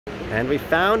And we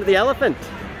found the elephant.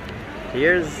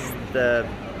 Here's the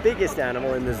biggest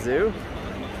animal in the zoo.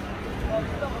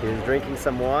 He's drinking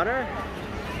some water.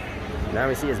 Now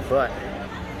we see his butt.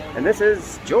 And this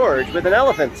is George with an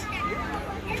elephant.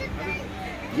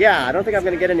 Yeah, I don't think I'm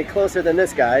going to get any closer than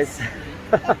this, guys.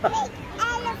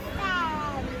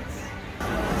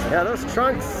 Yeah, those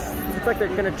trunks, looks like they're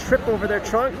going to trip over their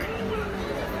trunk.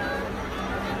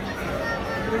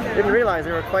 Didn't realize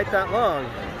they were quite that long.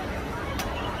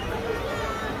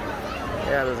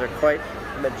 Yeah, those are quite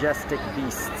majestic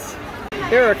beasts.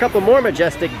 Here are a couple more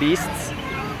majestic beasts.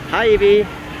 Hi, Evie.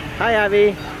 Hi,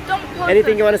 Abby.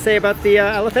 Anything you want to say about the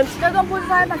elephant? No, don't put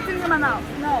my finger in my mouth.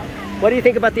 No. What do you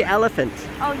think about the elephant?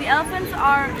 Oh, the elephants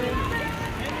are...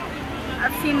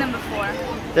 I've seen them before.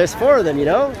 There's 4 of them, you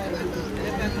know?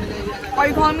 Are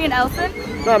you calling me an elephant?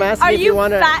 No, I'm asking if you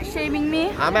want to... Are you fat-shaming me?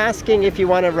 I'm asking if you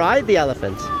want to ride the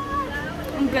elephant.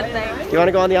 I'm good, thanks. Do you want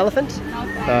to go on the elephant?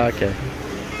 No. Okay.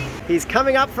 He's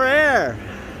coming up for air.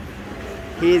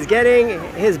 He's getting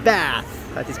his bath.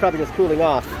 He's probably just cooling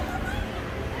off.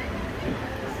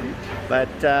 But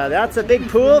that's a big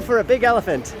pool for a big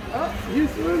elephant. Oh, he's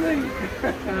swimming.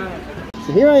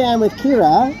 So here I am with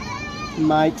Kira,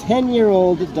 my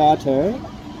 10-year-old daughter,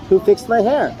 who fixed my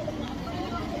hair.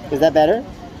 Is that better?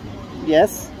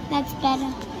 Yes? That's better.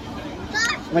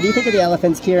 What do you think of the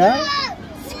elephants, Kira?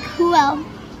 It's cool.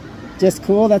 Just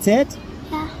cool, that's it?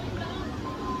 Yeah.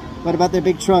 What about their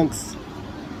big trunks?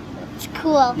 It's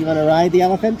cool. You want to ride the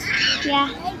elephant? Yeah.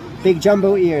 Big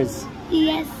jumbo ears.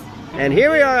 Yes. And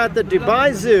here we are at the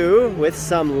Dubai Zoo with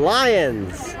some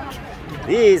lions.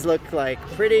 These look like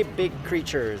pretty big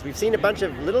creatures. We've seen a bunch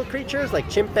of little creatures like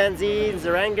chimpanzees,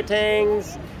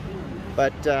 orangutans,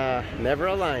 but never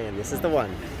a lion. This is the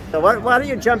one. So why don't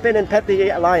you jump in and pet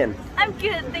the lion? I'm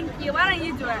good, thank you. Why don't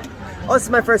you do it? Oh, this is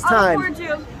my first time. I'll record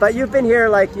you. But you've been here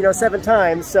like, 7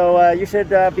 times, so you should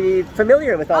be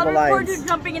familiar with all the lions. I'll record you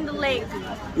jumping in the lake.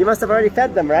 You must have already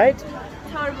fed them, right?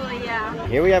 Totally, yeah.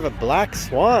 Here we have a black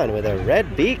swan with a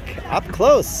red beak up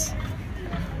close.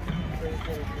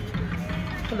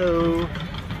 Hello.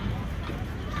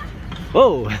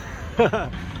 Whoa!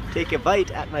 Take a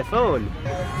bite at my phone.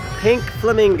 Pink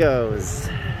flamingos.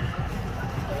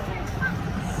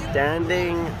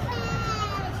 Standing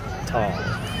tall.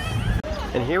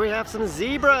 And here we have some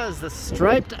zebras, the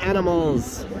striped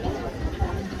animals.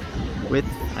 With,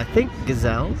 I think,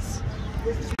 gazelles.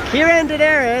 Kira and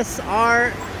Daenerys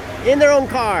are in their own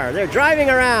car. They're driving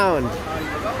around,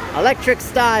 electric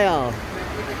style.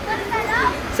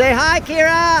 Say hi,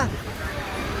 Kira.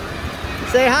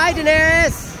 Say hi,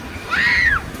 Daenerys.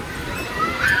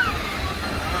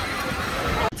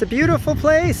 It's a beautiful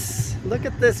place. Look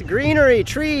at this greenery,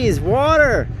 trees,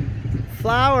 water,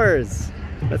 flowers.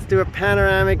 Let's do a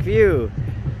panoramic view.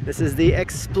 This is the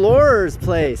explorer's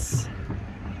place.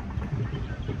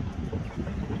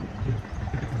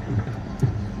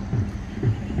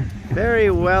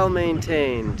 Very well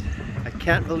maintained. I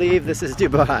can't believe this is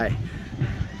Dubai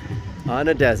on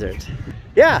a desert.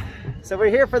 Yeah, so we're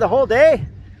here for the whole day.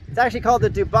 It's actually called the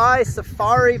Dubai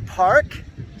Safari Park,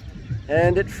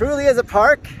 and it truly is a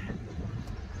park.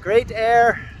 Great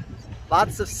air,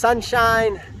 lots of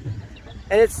sunshine,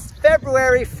 and it's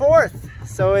February 4th,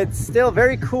 so it's still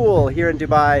very cool here in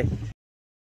Dubai.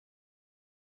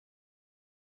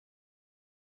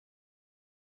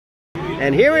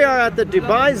 And here we are at the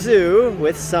Dubai Zoo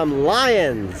with some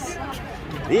lions.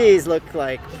 These look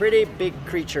like pretty big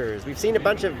creatures. We've seen a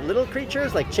bunch of little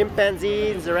creatures like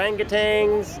chimpanzees,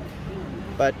 orangutans,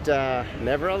 but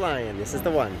never a lion. This is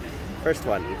the one, first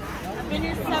one. I've been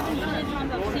here 7 million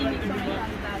times. I've seen you something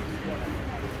like that.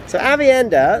 So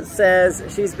Avienda says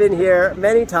she's been here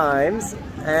many times,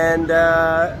 and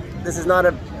this is not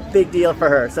a big deal for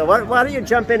her. So why don't you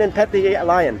jump in and pet the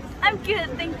lion? I'm good,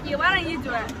 thank you. Why don't you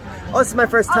do it? Oh, this is my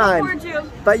first time. I'll record you.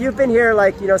 But you've been here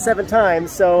like, 7 times,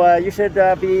 so you should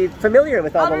be familiar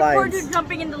with all the lions. I'll record you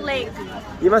jumping in the lake.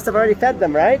 You must have already fed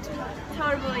them, right?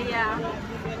 Totally, yeah.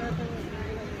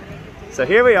 So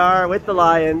here we are with the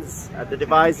lions at the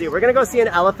Dubai Zoo. We're gonna go see an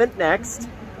elephant next.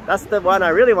 That's the one I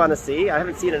really want to see. I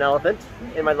haven't seen an elephant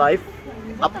in my life,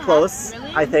 up close,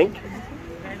 really? I think.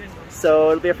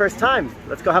 So it'll be a first time.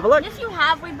 Let's go have a look. Yes, you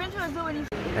have. We've been to a zoo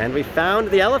And we found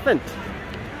the elephant.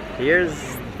 Here's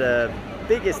the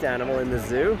biggest animal in the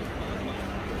zoo.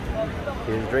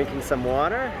 He's drinking some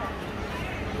water.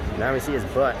 Now we see his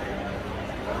butt.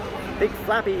 Big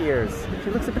flappy ears.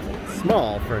 He looks a bit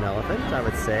small for an elephant, I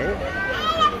would say.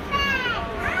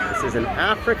 This is an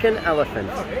African elephant.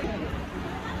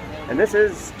 And this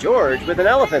is George with an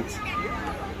elephant.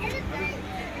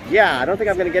 Yeah, I don't think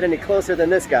I'm going to get any closer than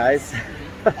this, guys.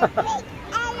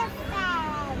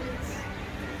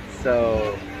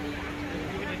 So,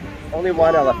 only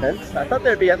one elephant. I thought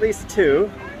there'd be at least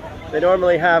two. They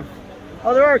normally have,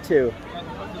 oh, there are two.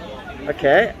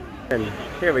 Okay, and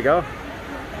here we go.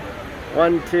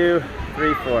 1, 2,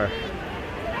 3, 4.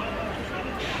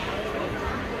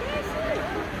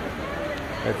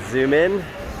 Let's zoom in.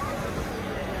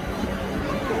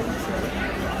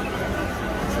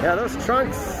 Yeah, those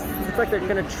trunks, looks like they're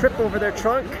gonna trip over their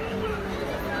trunk.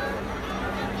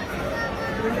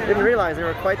 Didn't realize they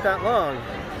were quite that long.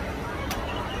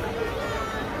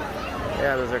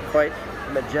 Yeah, those are quite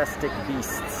majestic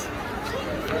beasts.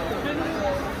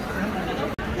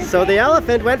 So the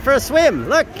elephant went for a swim.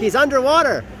 Look, he's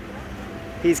underwater.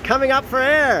 He's coming up for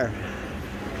air.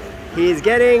 He's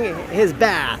getting his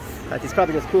bath. He's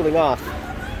probably just cooling off.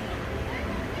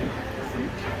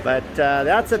 But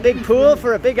that's a big pool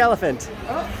for a big elephant.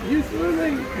 Oh, he's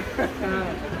swimming.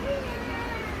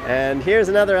 And here's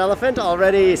another elephant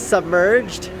already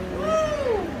submerged.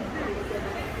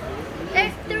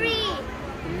 There's 3.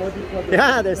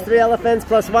 Yeah, there's 3 elephants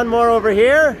plus one more over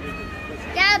here.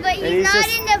 Yeah, but he's not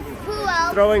just in the pool.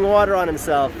 throwing water on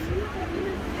himself.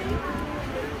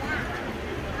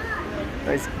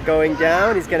 He's going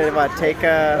down. He's gonna what, take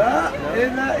a...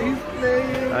 He's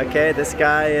playing. Okay, this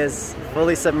guy is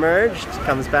fully submerged.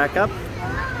 Comes back up.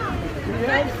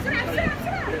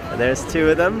 And there's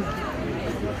 2 of them.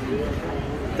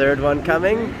 Third one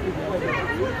coming.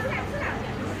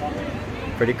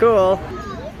 Pretty cool.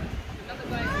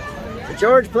 So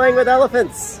George playing with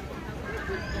elephants.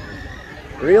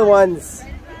 Real ones.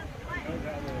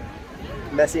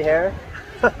 Messy hair.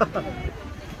 A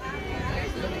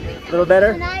little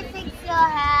better? Can I fix your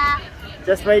hair?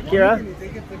 Just wait, Kira.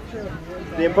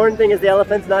 The important thing is the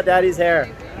elephant's not Daddy's hair.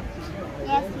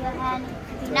 Yes, your hand.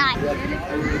 Nice.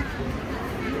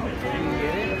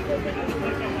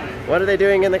 What are they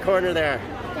doing in the corner there?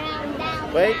 Down,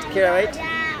 down. Wait, Kira, wait.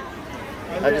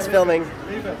 Down. I'm just filming.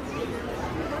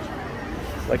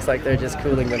 Looks like they're just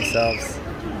cooling themselves.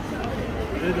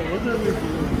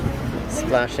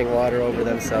 Splashing water over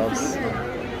themselves.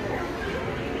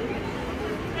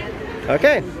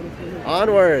 Okay,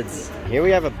 onwards. Here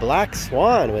we have a black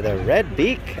swan with a red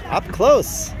beak up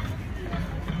close.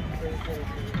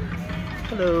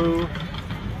 Hello.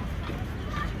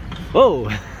 Whoa!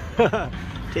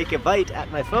 Take a bite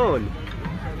at my phone.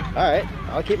 Alright,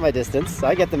 I'll keep my distance.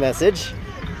 I get the message.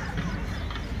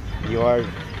 You are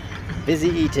busy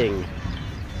eating.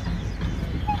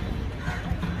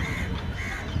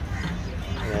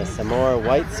 There's some more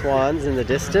white swans in the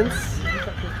distance.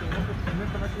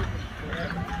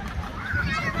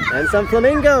 And some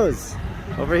flamingos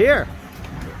over here.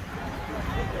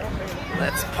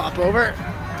 Let's pop over.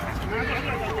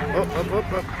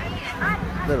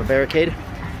 Oh. Little barricade.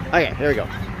 Okay, there we go.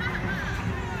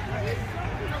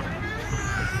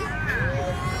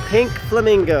 Pink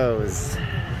flamingos.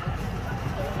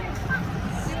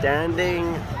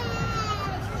 Standing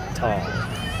tall.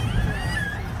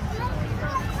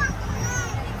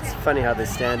 It's funny how they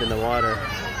stand in the water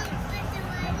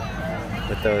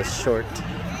with those short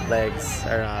legs,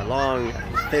 or long,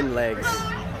 thin legs.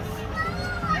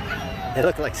 They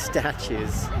look like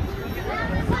statues.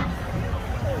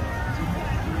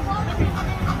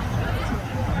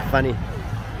 Funny.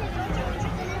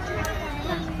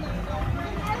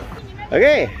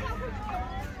 Okay,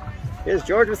 here's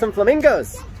George with some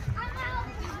flamingos.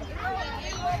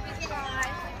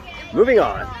 Moving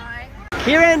on.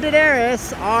 Kira and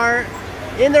Daenerys are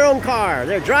in their own car.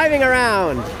 They're driving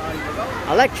around,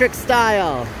 electric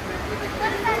style.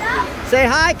 Say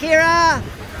hi, Kira.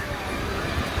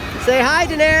 Say hi,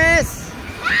 Daenerys.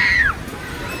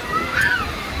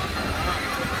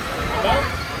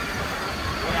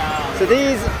 So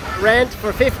these rent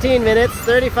for 15 minutes,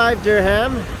 35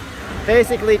 dirham.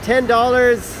 Basically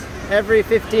 $10 every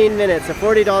 15 minutes, so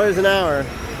 $40 an hour.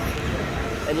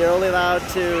 And you're only allowed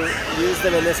to use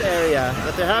them in this area.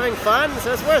 But they're having fun,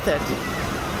 so it's worth it.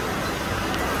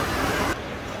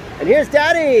 And here's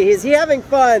Daddy. Is he having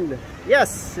fun?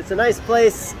 Yes, it's a nice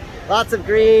place. Lots of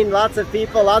green, lots of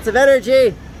people, lots of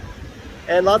energy,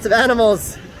 and lots of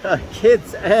animals.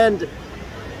 Kids and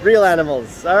real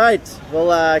animals. All right,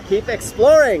 we'll keep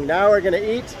exploring. Now we're gonna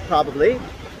eat, probably,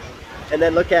 and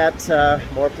then look at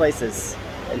more places.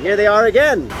 And here they are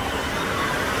again.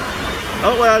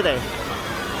 Oh, where are they?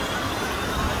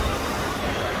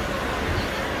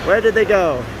 Where did they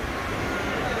go?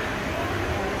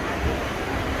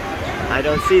 I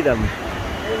don't see them.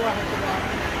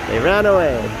 They ran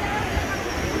away.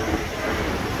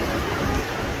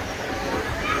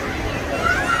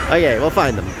 Okay, we'll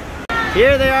find them.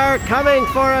 Here they are coming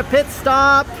for a pit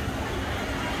stop.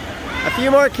 A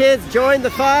few more kids join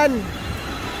the fun.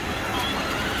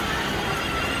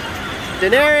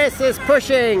 Daenerys is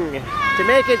pushing to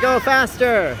make it go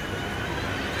faster.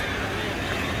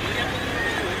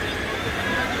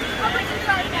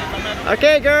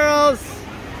 Okay, girls.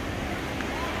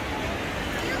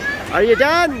 Are you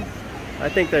done? I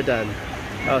think they're done.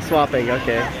 Oh, swapping.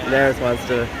 Okay. Daenerys wants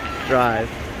to drive.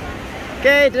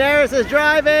 Okay, Daenerys is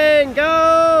driving.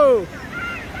 Go!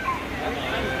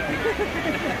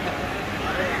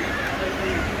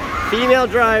 Female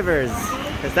drivers.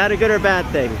 Is that a good or bad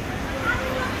thing?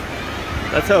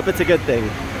 Let's hope it's a good thing.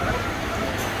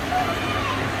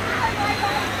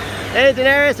 Hey,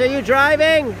 Daenerys, are you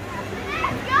driving?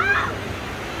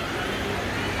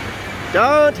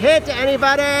 Don't hit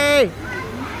anybody!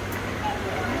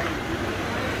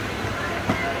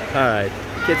 Alright,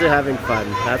 kids are having fun.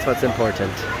 That's what's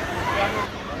important.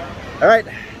 Alright,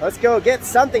 let's go get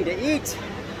something to eat.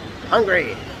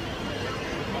 Hungry.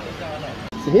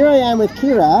 So here I am with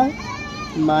Kira,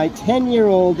 my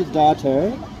 10-year-old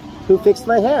daughter, who fixed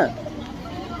my hair.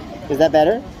 Is that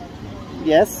better?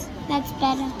 Yes? That's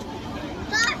better.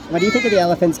 What do you think of the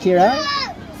elephants, Kira?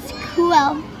 It's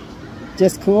cool.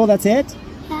 Just cool, that's it?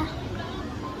 Yeah.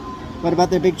 What about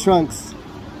their big trunks?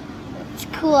 It's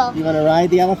cool. You want to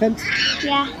ride the elephant?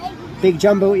 Yeah. Big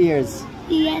jumbo ears.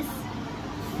 Yes.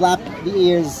 Flap the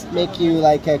ears, make you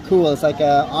like cool. It's like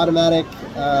a automatic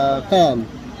fan.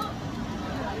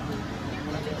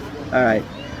 Alright.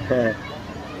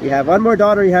 We have one more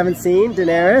daughter you haven't seen,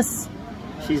 Daenerys.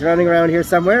 She's running around here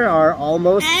somewhere, our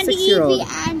almost 6-year-old.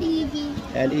 And Evie.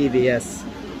 And Evie, yes.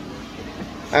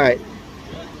 Alright.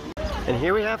 And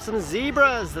here we have some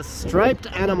zebras, the striped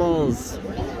animals.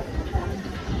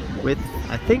 With,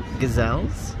 I think,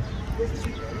 gazelles.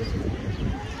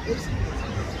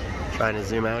 Trying to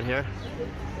zoom out here.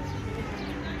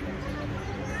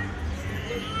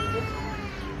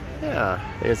 Yeah,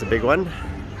 there's a big one.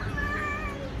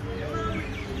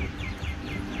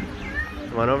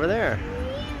 One over there.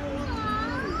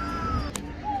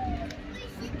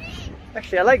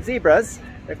 Actually, I like zebras.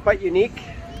 They're quite unique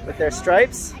with their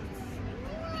stripes.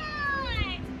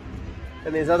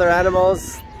 And these other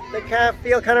animals, they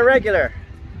feel kind of regular.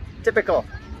 Typical.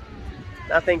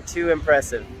 Nothing too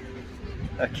impressive.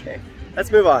 Okay,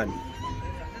 let's move on.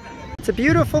 It's a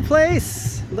beautiful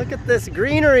place. Look at this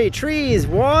greenery, trees,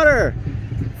 water,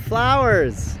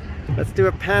 flowers. Let's do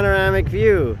a panoramic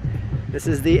view. This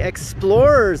is the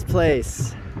Explorer's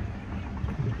Place.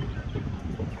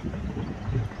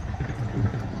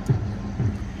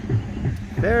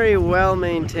 Very well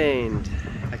maintained.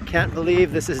 I can't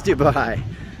believe this is Dubai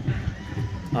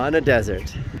on a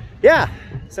desert. Yeah,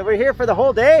 so we're here for the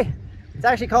whole day. It's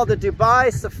actually called the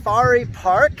Dubai Safari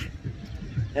Park,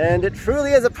 and it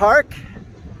truly is a park.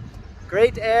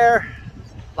 Great air,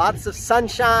 lots of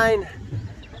sunshine,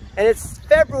 and it's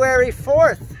February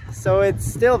 4th. So it's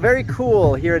still very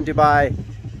cool here in Dubai.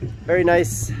 Very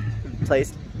nice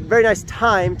place, very nice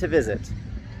time to visit.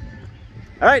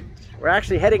 All right, we're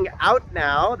actually heading out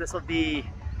now. This will be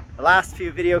the last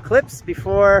few video clips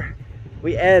before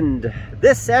we end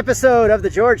this episode of The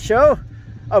George Show,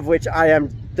 of which I am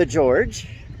the George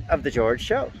of The George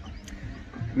Show.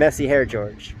 Messy hair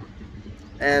George.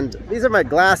 And these are my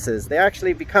glasses. They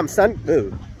actually become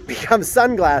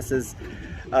sunglasses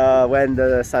when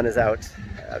the sun is out.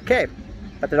 Okay,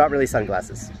 but they're not really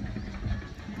sunglasses.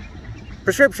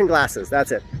 Prescription glasses,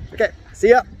 that's it. Okay,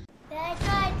 see ya.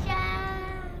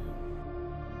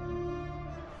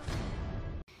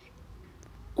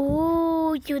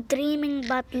 Ooh, you dreaming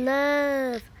about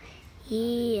love.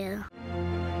 Yeah.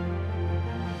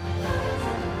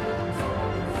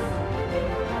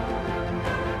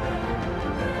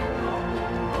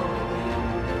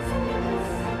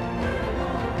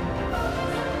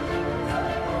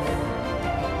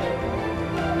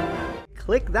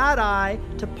 Click that eye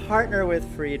to partner with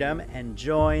Freedom and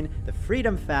join the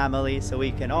Freedom family so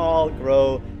we can all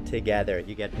grow together.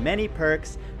 You get many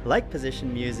perks like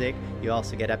position music, you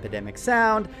also get Epidemic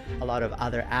Sound, a lot of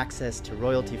other access to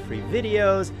royalty-free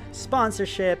videos,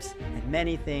 sponsorships, and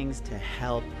many things to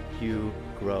help you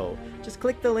grow. Just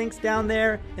click the links down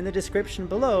there in the description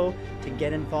below to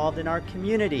get involved in our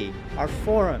community, our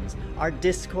forums, our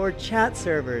Discord chat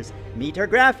servers, meet our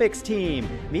graphics team,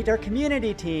 meet our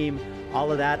community team, all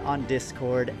of that on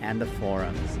Discord and the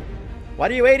forums.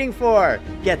 What are you waiting for?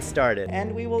 Get started.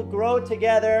 And we will grow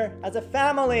together as a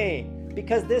family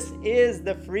because this is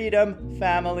the Freedom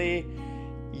family.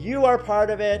 You are part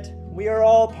of it, we are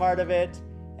all part of it,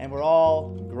 and we're all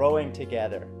growing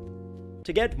together.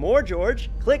 To get more George,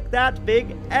 click that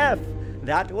big F.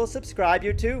 That will subscribe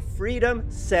you to Freedom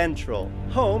Central,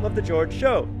 home of The George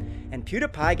Show. And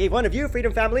PewDiePie gave one of you,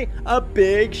 Freedom Family, a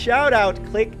big shout out.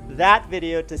 Click that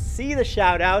video to see the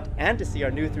shout out and to see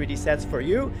our new 3D sets for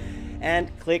you.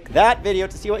 And click that video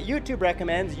to see what YouTube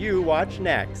recommends you watch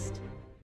next.